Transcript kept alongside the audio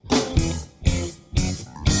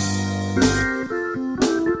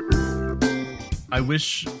I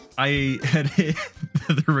wish I had hit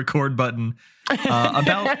the record button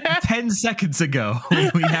about 10 seconds ago.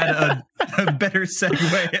 We had a better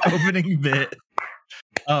segue opening bit,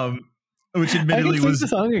 which admittedly I can sing the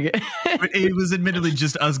song again. It was admittedly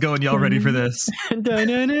just us going, y'all ready for this?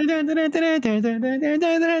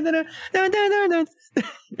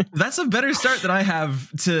 That's a better start than I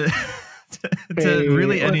have to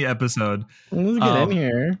really any episode. Let's get in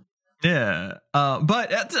here. Yeah.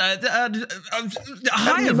 But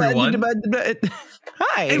hi, everyone.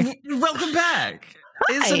 Hi. Hey, welcome back.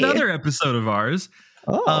 Hi. It's another episode of ours.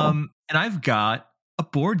 Oh. And I've got a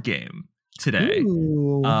board game today.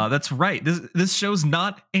 That's right. This show's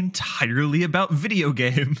not entirely about video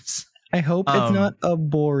games. I hope it's not a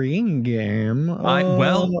boring game.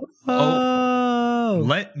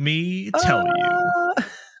 Let me tell you.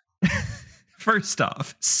 First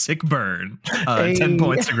off, sick burn. 10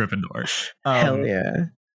 points to Gryffindor. Hell yeah.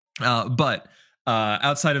 But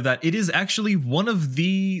outside of that, it is actually one of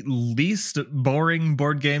the least boring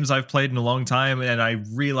board games I've played in a long time. And I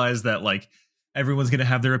realize that like everyone's going to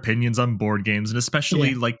have their opinions on board games. And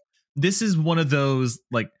especially like this is one of those,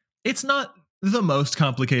 like, it's not the most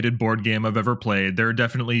complicated board game I've ever played. There are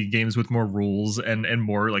definitely games with more rules and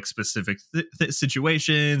more like specific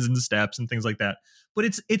situations and steps and things like that. But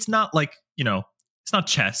it's not like, you know, it's not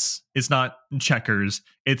chess. It's not checkers.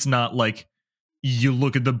 It's not like you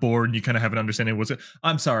look at the board and you kind of have an understanding of what's it.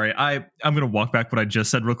 I'm sorry. I'm going to walk back what I just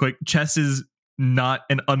said real quick. Chess is not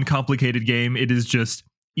an uncomplicated game. It is just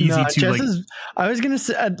easy to chess like. I was going to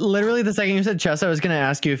say, literally the second you said chess, I was going to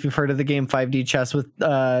ask you if you've heard of the game 5D chess with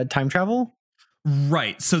time travel.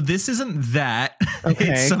 Right. So this isn't that.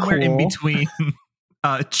 Okay, it's somewhere in cool. between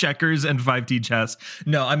checkers and 5D chess.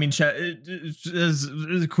 No, I mean, as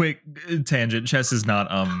a quick tangent, chess is not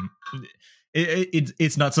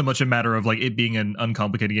it's not so much a matter of like it being an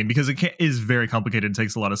uncomplicated game, because it is very complicated and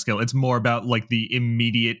takes a lot of skill. It's more about like the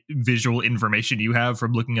immediate visual information you have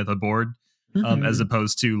from looking at the board, as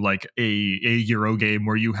opposed to like a Euro game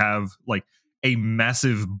where you have like a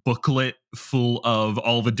massive booklet full of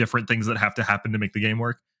all the different things that have to happen to make the game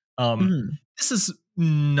work. This is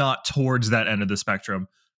not towards that end of the spectrum.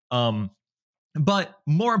 But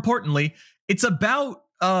more importantly, it's about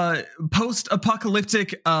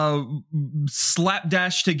post-apocalyptic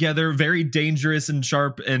slapdash together very dangerous and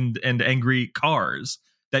sharp and angry cars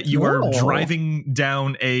that you are driving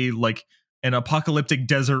down an apocalyptic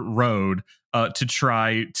desert road to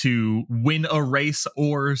try to win a race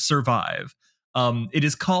or survive. It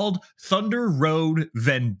is called Thunder Road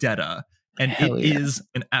Vendetta, and is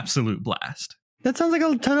an absolute blast. That sounds like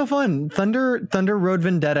a ton of fun. Thunder Road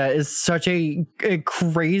Vendetta is such a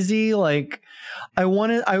crazy, like, I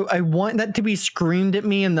want that to be screamed at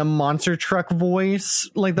me in the monster truck voice,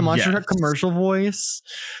 like the monster truck commercial voice.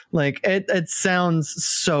 Like it sounds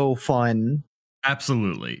so fun.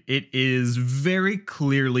 Absolutely. It is very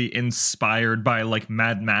clearly inspired by like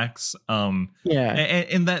Mad Max. And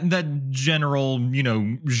that general, you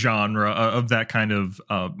know, genre of that kind of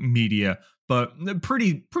media, but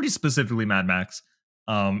pretty specifically Mad Max,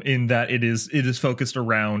 in that it is focused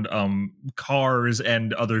around cars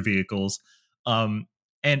and other vehicles. And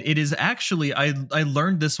it is actually, I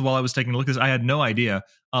learned this while I was taking a look, because I had no idea.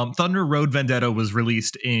 Thunder Road Vendetta was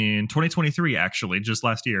released in 2023, actually, just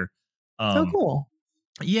last year. Oh, cool.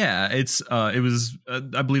 Yeah, it was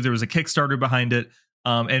I believe there was a Kickstarter behind it.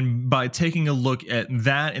 And by taking a look at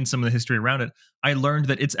that and some of the history around it, I learned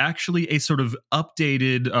that it's actually a sort of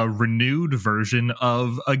updated, renewed version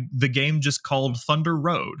of the game just called Thunder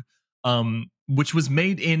Road, which was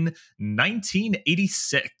made in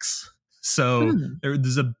 1986. So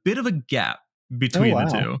there's a bit of a gap between the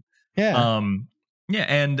two. Yeah.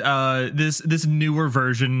 And this newer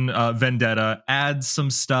version, Vendetta, adds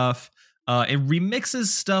some stuff. It remixes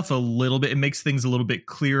stuff a little bit. It makes things a little bit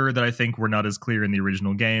clearer that I think were not as clear in the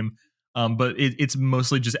original game. But it's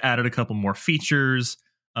mostly just added a couple more features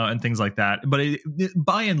and things like that. But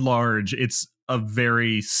by and large, it's a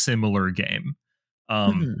very similar game.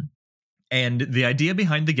 And the idea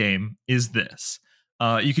behind the game is this.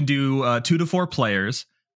 You can do 2 to 4 players,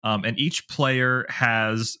 and each player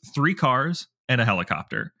has 3 cars and a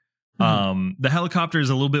helicopter. The helicopter is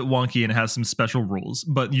a little bit wonky and has some special rules,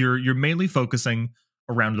 but you're mainly focusing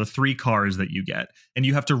around the 3 cars that you get, and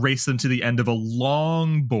you have to race them to the end of a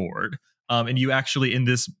long board. And you actually, in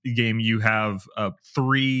this game, you have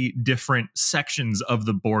 3 different sections of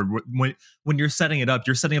the board. When you're setting up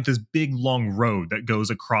this big long road that goes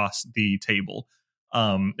across the table.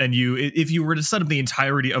 And if you were to set up the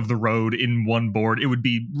entirety of the road in one board, it would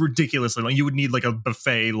be ridiculously long. You would need like a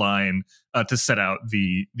buffet line to set out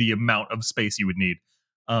the amount of space you would need.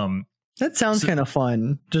 That sounds So kind of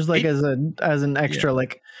fun. Just like it, as an yeah, extra,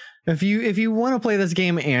 like if you want to play this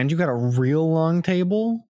game and you got a real long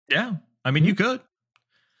table, yeah. I mean, hmm, you could.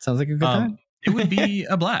 sounds like a good Um, time. it would be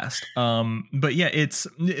a blast. But yeah,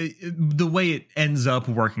 the way it ends up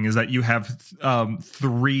working is that you have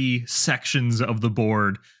three sections of the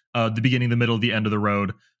board: the beginning, the middle, the end of the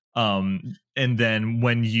road. And then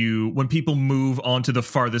when people move onto the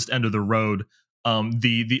farthest end of the road,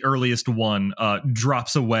 the earliest one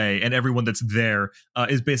drops away, and everyone that's there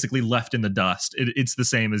is basically left in the dust. It's the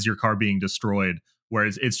same as your car being destroyed, where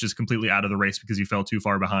it's just completely out of the race because you fell too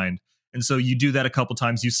far behind. And so you do that a couple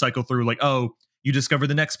times. You cycle through, like, oh, you discover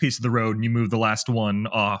the next piece of the road and you move the last one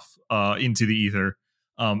off into the ether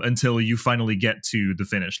until you finally get to the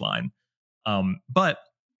finish line. But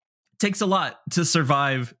it takes a lot to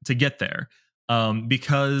survive to get there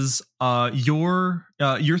because your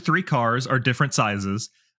three cars are different sizes.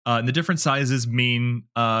 And the different sizes mean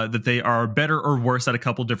that they are better or worse at a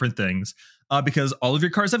couple different things because all of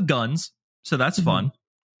your cars have guns. So that's Mhm. fun.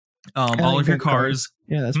 I All like of your gun cars. cars.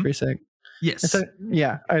 Yeah, that's Hmm? pretty sick. Yes. So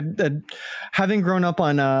yeah, having grown up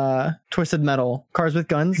on Twisted Metal, cars with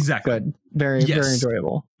guns, Exactly. good, very very Yes.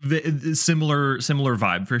 enjoyable. Similar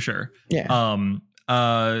vibe for sure. Yeah.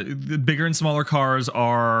 The bigger and smaller cars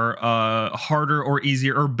are harder or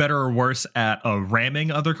easier or better or worse at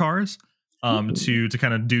ramming other cars to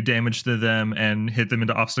kind of do damage to them and hit them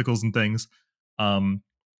into obstacles and things. Um,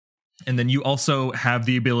 and then you also have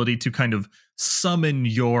the ability to kind of summon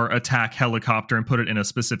your attack helicopter and put it in a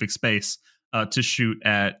specific space to shoot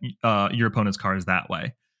at your opponent's cars that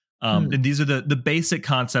way. And these are the basic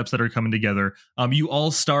concepts that are coming together. You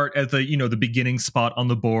all start at the beginning spot on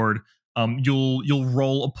the board. You'll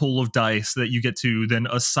roll a pool of dice that you get to then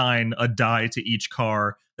assign a die to each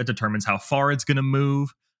car that determines how far it's going to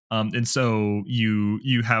move. And so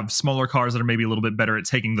you have smaller cars that are maybe a little bit better at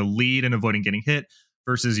taking the lead and avoiding getting hit,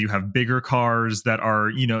 versus you have bigger cars that are,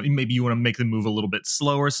 maybe you want to make them move a little bit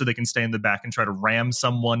slower so they can stay in the back and try to ram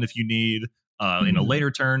someone if you need in a later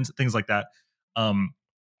turns, things like that.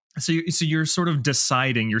 So you're sort of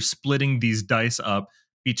deciding, you're splitting these dice up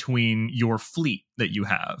between your fleet that you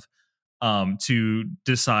have to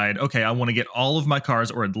decide, okay, I want to get all of my cars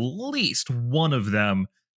or at least one of them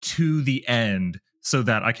to the end so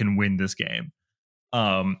that I can win this game.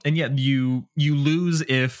 And yet you lose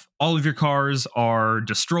if all of your cars are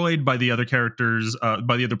destroyed by the other characters,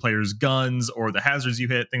 by the other players' guns or the hazards you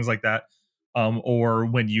hit, things like that. Or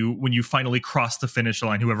when you finally cross the finish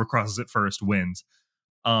line, whoever crosses it first wins.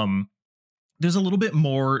 There's a little bit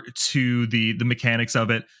more to the mechanics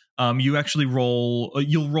of it. You actually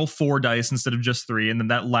you'll roll 4 dice instead of just 3, and then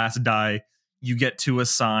that last die you get to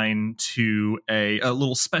assign to a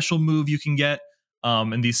little special move you can get.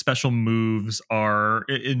 And these special moves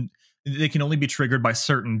they can only be triggered by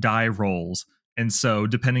certain die rolls. And so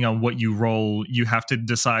depending on what you roll, you have to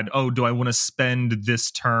decide, oh, do I want to spend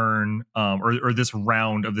this turn or this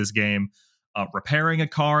round of this game repairing a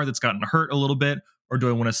car that's gotten hurt a little bit, or do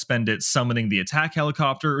I want to spend it summoning the attack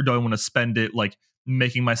helicopter, or do I want to spend it like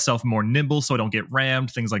making myself more nimble so I don't get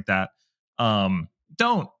rammed, things like that.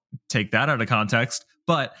 Don't take that out of context,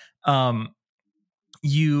 but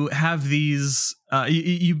you have these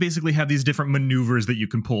you basically have these different maneuvers that you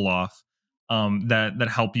can pull off that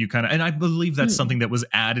help you kind of, and I believe that's something that was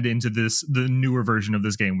added into the newer version of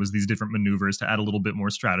this game, was these different maneuvers to add a little bit more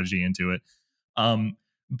strategy into it.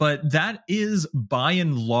 But that is by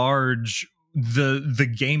and large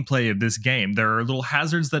the gameplay of this game. There are little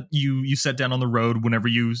hazards that you set down on the road whenever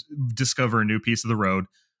you discover a new piece of the road.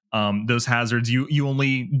 Those hazards, you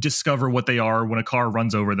only discover what they are when a car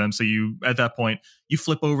runs over them. So you, at that point, you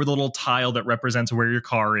flip over the little tile that represents where your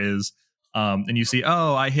car is, and you see,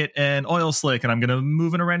 oh, I hit an oil slick and I'm gonna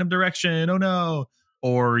move in a random direction. Oh no!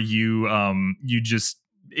 Or you just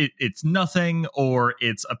it's nothing, or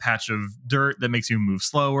it's a patch of dirt that makes you move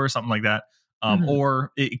slower, something like that.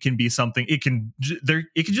 Or it can be something. It can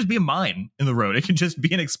just be a mine in the road. It can just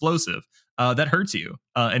be an explosive that hurts you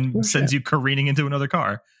and sends you careening into another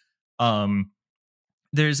car.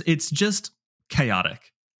 It's just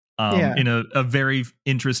chaotic in a very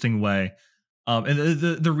interesting way. And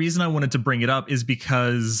the reason I wanted to bring it up is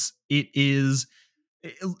because it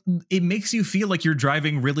makes you feel like you're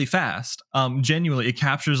driving really fast. Genuinely, it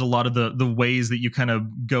captures a lot of the ways that you kind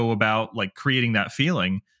of go about like creating that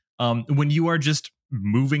feeling. When you are just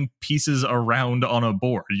moving pieces around on a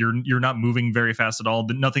board, you're not moving very fast at all.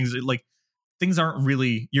 Nothing's like, things aren't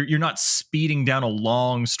really, you're not speeding down a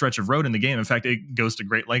long stretch of road in the game. In fact, it goes to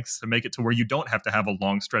great lengths to make it to where you don't have to have a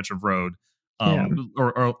long stretch of road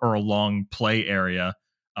or a long play area,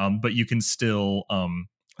 but you can still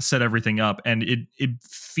set everything up, and it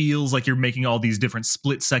feels like you're making all these different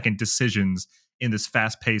split second decisions in this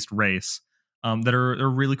fast paced race that are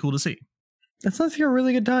really cool to see. That sounds like a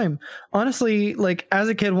really good time. Honestly, like as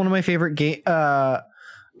a kid, one of my favorite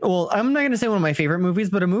well, I'm not going to say one of my favorite movies,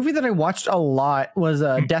 but a movie that I watched a lot was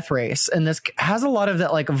Death Race, and this has a lot of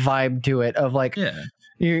that like vibe to it of like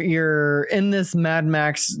you're in this Mad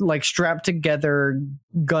Max like strapped together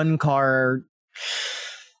gun car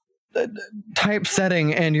type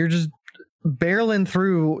setting, and you're just barreling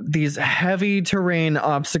through these heavy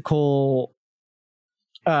obstacle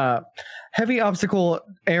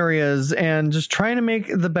areas and just trying to make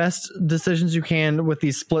the best decisions you can with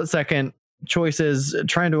these split second choices,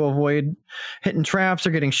 trying to avoid hitting traps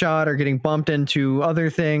or getting shot or getting bumped into other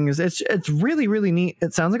things. It's really, really neat.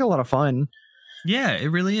 It sounds like a lot of fun. Yeah, it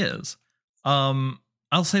really is.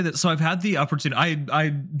 I'll say that. So I've had the opportunity.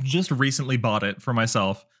 I just recently bought it for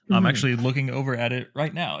myself. I'm actually looking over at it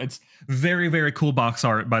right now. It's very, very cool box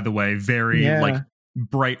art, by the way. Very like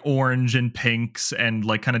bright orange and pinks and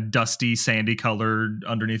like kind of dusty, sandy colored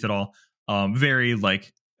underneath it all. Very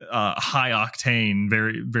like high octane.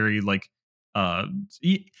 Very, very like. I'm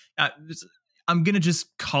gonna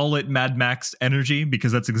just call it Mad Max energy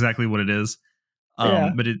because that's exactly what it is.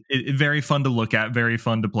 But it very fun to look at, very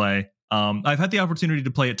fun to play. I've had the opportunity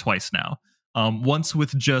to play it twice now. Once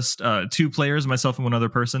with just 2 players, myself and one other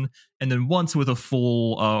person, and then once with a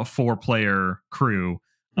full 4-player crew.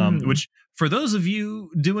 Which, for those of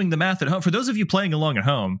you doing the math at home, for those of you playing along at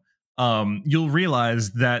home, you'll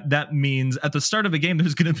realize that means at the start of a game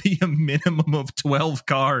there's going to be a minimum of 12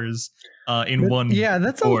 cars in one. Yeah,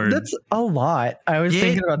 that's a lot. I was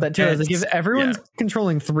thinking about that too. I was like, if everyone's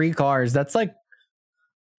controlling 3 cars, that's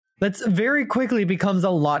very quickly becomes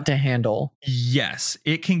a lot to handle. Yes,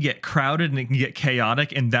 it can get crowded and it can get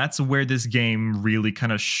chaotic, and that's where this game really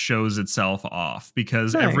kind of shows itself off,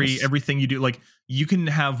 because everything you do, like you can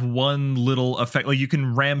have one little effect, like you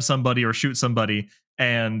can ram somebody or shoot somebody,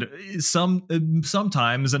 and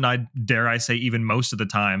sometimes, and I dare I say even most of the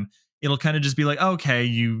time, it'll kind of just be like, okay,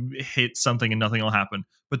 you hit something and nothing will happen.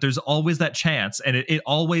 But there's always that chance, and it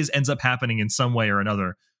always ends up happening in some way or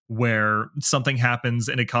another, where something happens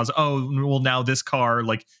and it causes, now this car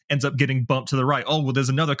like ends up getting bumped to the right. Oh, well, there's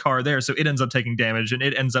another car there, so it ends up taking damage, and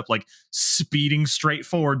it ends up like speeding straight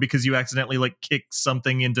forward because you accidentally like kick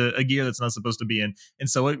something into a gear that's not supposed to be in, and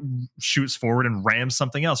so it shoots forward and rams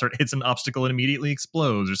something else, or it hits an obstacle and immediately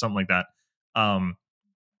explodes or something like that.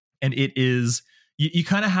 And it is you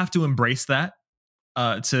kind of have to embrace that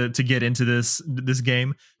to get into this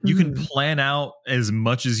game. You can plan out as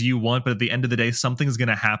much as you want, but at the end of the day, something's going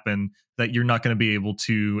to happen that you're not going to be able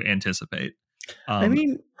to anticipate. I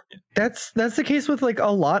mean, that's the case with like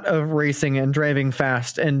a lot of racing and driving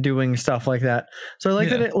fast and doing stuff like that. So I like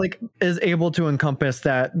that it like is able to encompass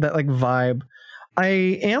that like vibe. I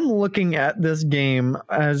am looking at this game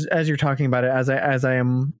as you're talking about it, as I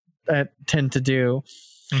tend to do.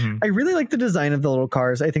 I really like the design of the little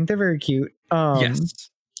cars. I think they're very cute. Yes.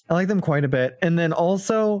 I like them quite a bit. And then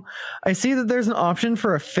also, I see that there's an option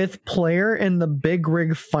for a 5th player in the Big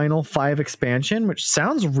Rig Final 5 expansion, which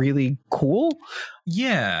sounds really cool.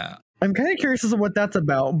 Yeah. I'm kind of curious as to what that's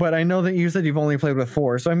about, but I know that you said you've only played with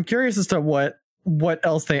 4, so I'm curious as to what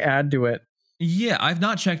else they add to it. Yeah, I've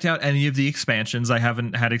not checked out any of the expansions. I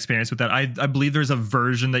haven't had experience with that. I believe there's a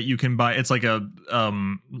version that you can buy. It's like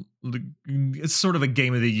it's sort of a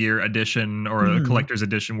Game of the Year edition or a collector's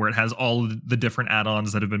edition where it has all the different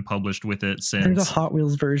add-ons that have been published with it since. There's a Hot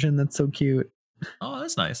Wheels version that's so cute. Oh,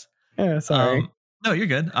 that's nice. Yeah, sorry. No, you're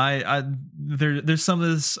good. There's some of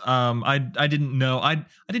this. I didn't know. I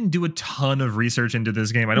didn't do a ton of research into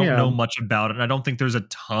this game. I don't know much about it, and I don't think there's a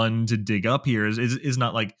ton to dig up here. Is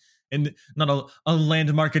not like. And not a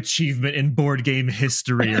landmark achievement in board game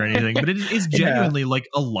history or anything, but it is genuinely like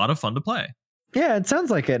a lot of fun to play. Yeah, it sounds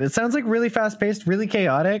like it. It sounds like really fast paced, really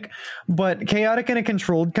chaotic, but chaotic in a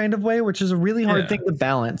controlled kind of way, which is a really hard thing to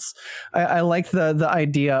balance. I like the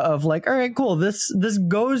idea of like, all right, cool. This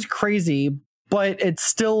goes crazy, but it's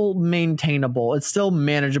still maintainable. It's still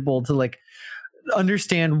manageable to like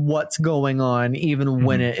understand what's going on, even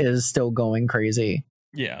when it is still going crazy.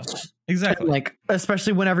 Yeah, exactly. And like,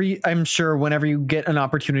 especially whenever you get an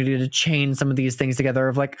opportunity to chain some of these things together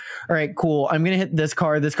of like, all right, cool, I'm going to hit this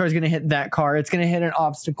car is going to hit that car. It's going to hit an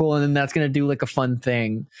obstacle. And then that's going to do like a fun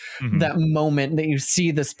thing. That moment that you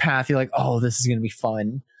see this path, you're like, oh, this is going to be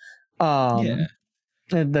fun. And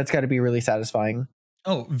that's got to be really satisfying.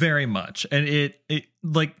 Oh, very much. And it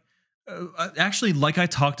like, actually, like I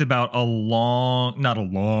talked about not a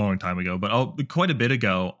long time ago, but quite a bit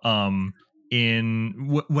ago,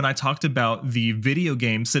 when I talked about the video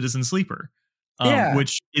game Citizen Sleeper, Yeah.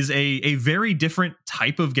 which is a very different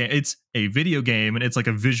type of game. It's a video game, and it's like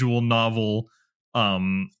a visual novel,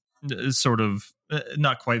 sort of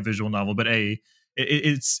not quite visual novel, but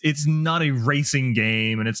it's not a racing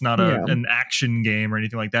game, and it's not Yeah. an action game or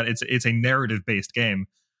anything like that. It's a narrative based game,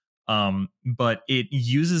 but it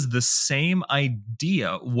uses the same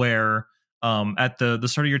idea where at the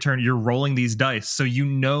start of your turn you're rolling these dice, so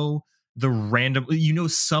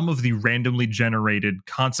some of the randomly generated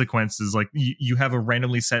consequences. Like you have a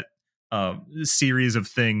randomly set series of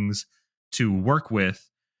things to work with,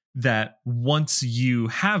 that once you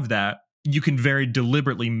have that, you can very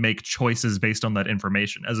deliberately make choices based on that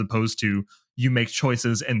information, as opposed to you make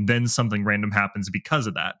choices and then something random happens because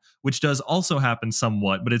of that, which does also happen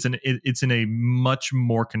somewhat, but it's in a much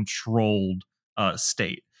more controlled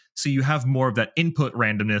state. So you have more of that input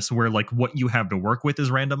randomness, where like what you have to work with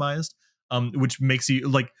is randomized, which makes you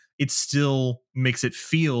like, it still makes it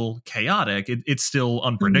feel chaotic. It's still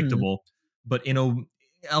unpredictable, but in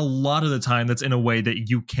a lot of the time, that's in a way that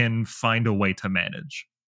you can find a way to manage.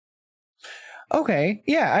 Okay.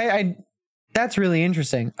 Yeah. I that's really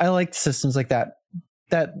interesting. I like systems like that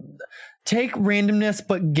take randomness,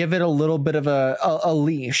 but give it a little bit of a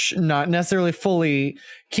leash, not necessarily fully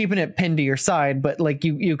keeping it pinned to your side, but like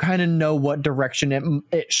you kind of know what direction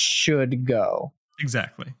it should go.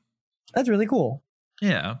 Exactly. That's really cool.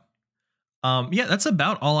 Yeah. Yeah, that's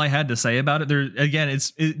about all I had to say about it. There again,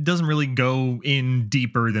 it doesn't really go in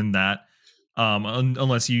deeper than that,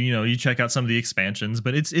 unless you check out some of the expansions.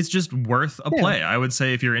 But it's just worth a play. I would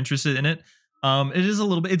say, if you're interested in it. It is a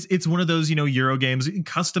little bit. It's one of those Euro games,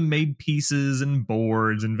 custom made pieces and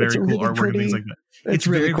boards and very cool artwork and things like that. It's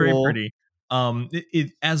really very cool. Very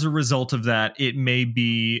pretty. As a result of that, it may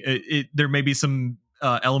be there may be some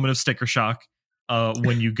element of sticker shock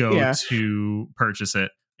when you go to purchase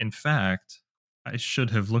it. In fact, I should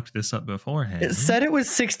have looked this up beforehand. It said it was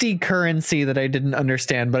 60 currency that I didn't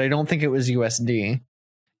understand, but I don't think it was USD.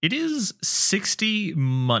 It is 60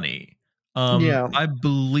 money. I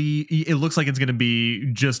believe it looks like it's going to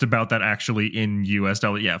be just about that actually in US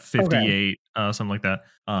dollar. Yeah, 58, something like that.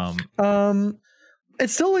 It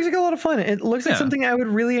still looks like a lot of fun. It looks like something I would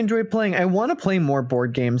really enjoy playing. I want to play more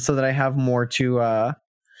board games so that I have more to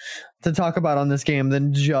talk about on this game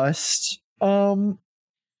than just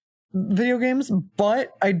video games.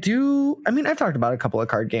 But I've talked about a couple of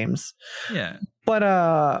card games. Yeah. But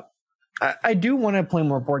I do want to play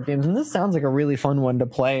more board games, and this sounds like a really fun one to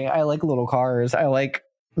play. I like little cars. I like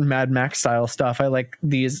Mad Max style stuff. I like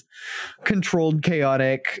these controlled,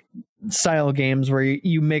 chaotic style games where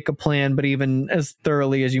you make a plan, but even as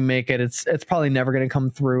thoroughly as you make it, it's probably never going to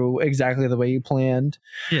come through exactly the way you planned.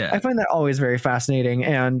 Yeah, I find that always very fascinating,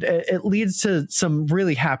 and it leads to some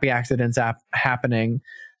really happy accidents happening.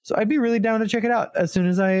 So I'd be really down to check it out as soon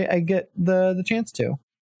as I get the chance to.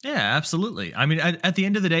 Yeah, absolutely. I mean, at the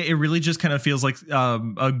end of the day, it really just kind of feels like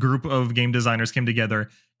a group of game designers came together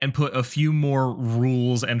and put a few more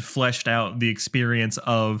rules and fleshed out the experience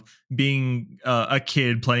of being a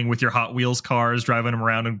kid playing with your Hot Wheels cars, driving them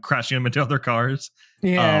around and crashing them into other cars.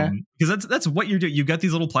 Yeah, because that's what you're doing. You've got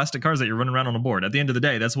these little plastic cars that you're running around on a board. At the end of the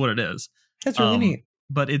day, that's what it is. That's really neat.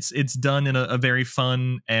 But it's done in a very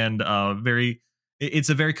fun and it's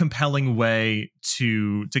a very compelling way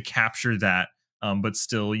to capture that. But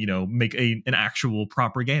still, make an actual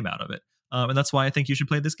proper game out of it. And that's why I think you should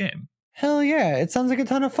play this game. Hell yeah. It sounds like a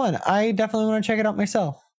ton of fun. I definitely want to check it out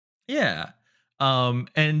myself. Yeah.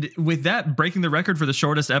 And with that, breaking the record for the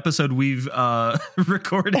shortest episode we've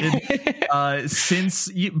recorded since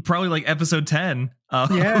probably like episode 10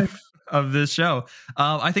 of this show.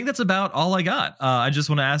 I think that's about all I got. I just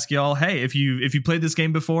want to ask y'all, hey, if you played this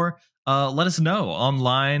game before, let us know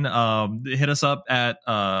online. Hit us up at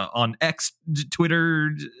on X,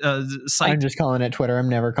 Twitter, site. I'm just calling it Twitter. I'm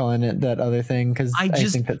never calling it that other thing because I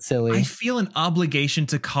think that's silly. I feel an obligation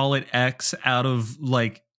to call it X out of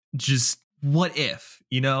like just what if,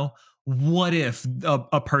 what if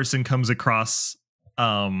a person comes across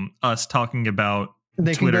us talking about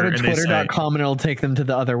they Twitter, can go to twitter.com and it'll take them to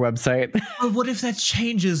the other website. But what if that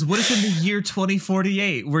changes? What if in the year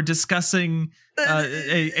 2048 we're discussing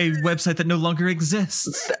a website that no longer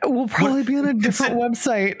exists? We'll probably be on a different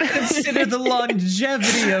website. Consider the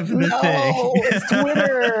longevity of the thing. It's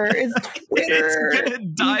Twitter. It's Twitter. It's gonna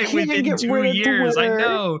die within 2 years. I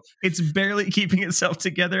know. It's barely keeping itself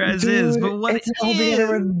together as is. But what it's all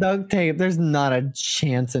together with duct tape. There's not a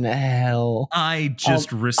chance in hell. I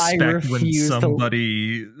just respect when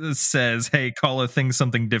somebody says, hey, call a thing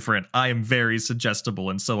something different. I am very suggestible,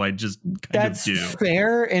 and so I just kind of do. That's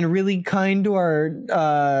fair and really kind to our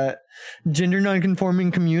gender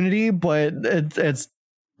non-conforming community, but it's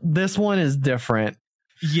This one is different.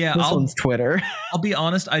 Yeah, this one's Twitter. I'll be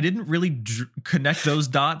honest, I didn't really connect those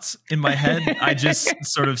dots in my head. I just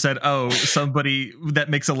sort of said, oh, somebody that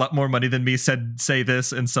makes a lot more money than me say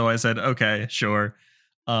this, and so I said, okay, sure.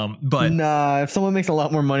 But nah, if someone makes a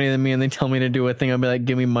lot more money than me and they tell me to do a thing, I'll be like,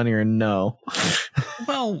 give me money or no.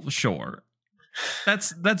 Well, sure.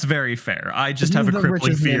 That's very fair. I just have a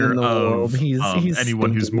crippling fear of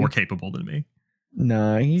anyone who's more capable than me.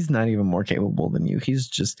 No, he's not even more capable than you. He's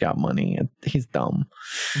just got money. He's dumb.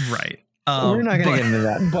 Right. We're not going to get into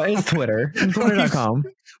that, but it's Twitter. Twitter.com.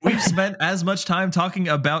 We've spent as much time talking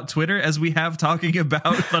about Twitter as we have talking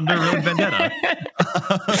about Thunder Road Vendetta.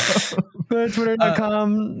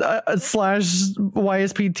 Twitter.com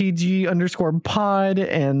 /YSPTG_pod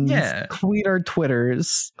and tweet our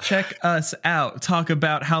Twitters. Check us out. Talk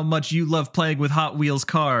about how much you love playing with Hot Wheels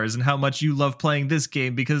cars and how much you love playing this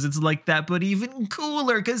game because it's like that, but even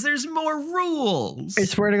cooler because there's more rules. I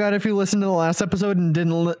swear to God, if you listened to the last episode and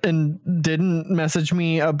didn't message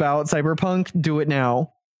me about Cyberpunk, do it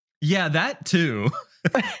now. Yeah, that too.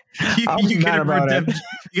 you get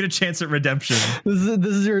a chance at redemption.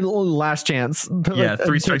 This is your last chance. Yeah,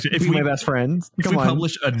 3 strikes. If we my best friend, if we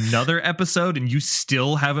publish another episode and you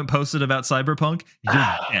still haven't posted about Cyberpunk, you're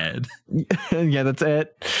dead. Yeah, that's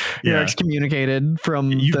it. You're excommunicated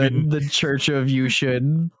from the Church of You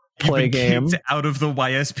Should Play Game. Kicked out of the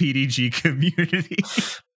YSPDG community.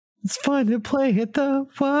 It's fun to play at the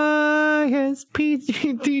YSPDG.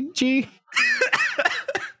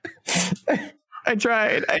 I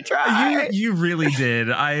tried. You really did.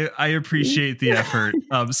 I appreciate the effort.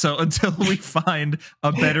 So until we find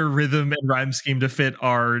a better rhythm and rhyme scheme to fit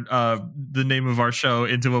our the name of our show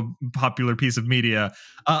into a popular piece of media,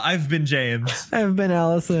 I've been James. I've been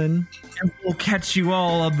Allison. And we'll catch you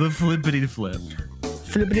all on the flippity flip.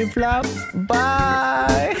 Flippity flop.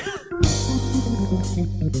 Bye.